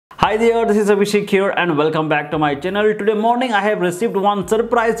Hi there, this is Abhishek here and welcome back to my channel. Today morning I have received one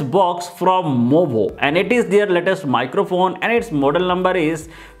surprise box from Movo and it is their latest microphone and its model number is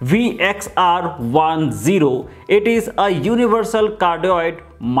VXR10. It is a universal cardioid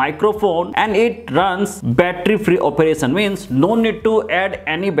microphone and it runs battery free operation, means no need to add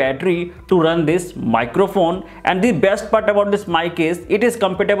any battery to run this microphone. And the best part about this mic is it is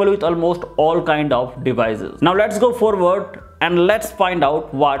compatible with almost all kind of devices. Now let's go forward and let's find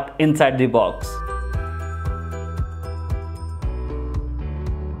out what inside the box.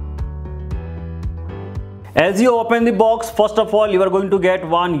 As you open the box, first of all you are going to get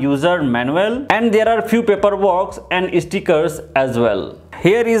one user manual and there are few paperwork and stickers as well.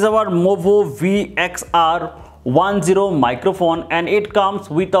 Here is our Movo VXR10 microphone and it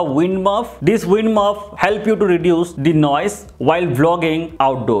comes with a wind muff. This wind muff help you to reduce the noise while vlogging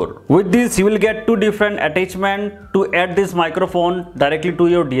outdoor. With this you will get two different attachment to add this microphone directly to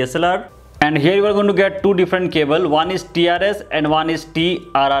your DSLR. And here you are going to get two different cable, one is TRS and one is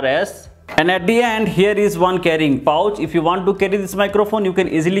TRRS. And at the end here is one carrying pouch. If you want to carry this microphone you can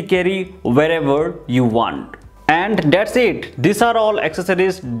easily carry wherever you want. And that's it. These are all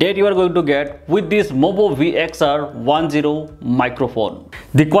accessories that you are going to get with this Movo VXR10 microphone.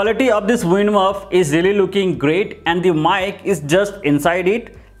 The quality of this wind muff is really looking great and the mic is just inside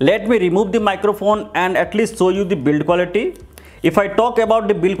it. Let me remove the microphone and at least show you the build quality. If I talk about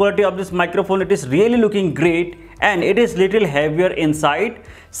the build quality of this microphone, it is really looking great and it is little heavier inside.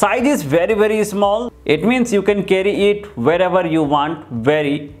 Size is very small. It means you can carry it wherever you want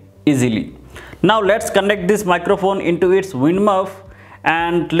very easily. Now let's connect this microphone into its wind muff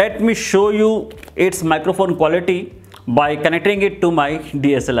and let me show you its microphone quality by connecting it to my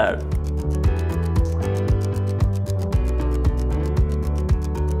DSLR.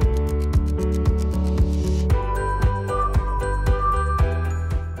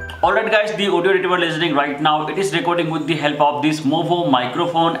 Alright guys, the audio that you are listening right now, it is recording with the help of this Movo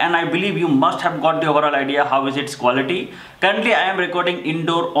microphone and I believe you must have got the overall idea how is its quality. Currently I am recording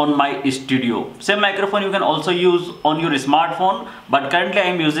indoor on my studio. Same microphone you can also use on your smartphone, but currently I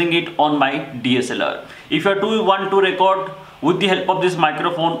am using it on my DSLR. If you do want to record with the help of this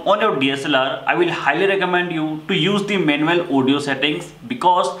microphone on your DSLR, I will highly recommend you to use the manual audio settings,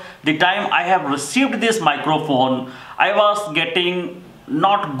 because the time I have received this microphone I was getting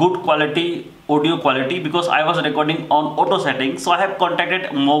not good quality audio quality because I was recording on auto settings. So I have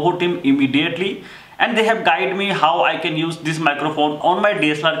contacted Movo team immediately and they have guided me how I can use this microphone on my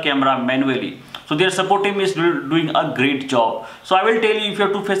DSLR camera manually. So their support team is doing a great job. So I will tell you, if you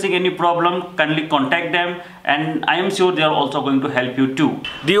are facing any problem, kindly contact them and I am sure they are also going to help you too.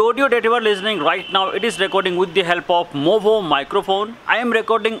 The audio that you are listening right now, it is recording with the help of Movo microphone. I am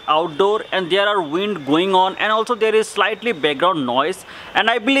recording outdoor and there are wind going on and also there is slightly background noise, and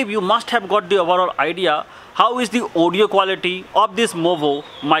I believe you must have got the overall idea how is the audio quality of this Movo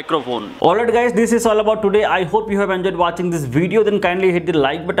microphone. Alright guys, this is all about today. I hope you have enjoyed watching this video. Then kindly hit the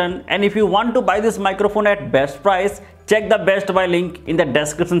like button, and if you want to buy this microphone at best price, check the best buy link in the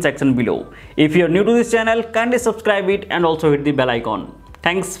description section below. If you are new to this channel, kindly subscribe it and also hit the bell icon.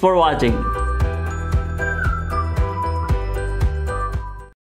 Thanks for watching.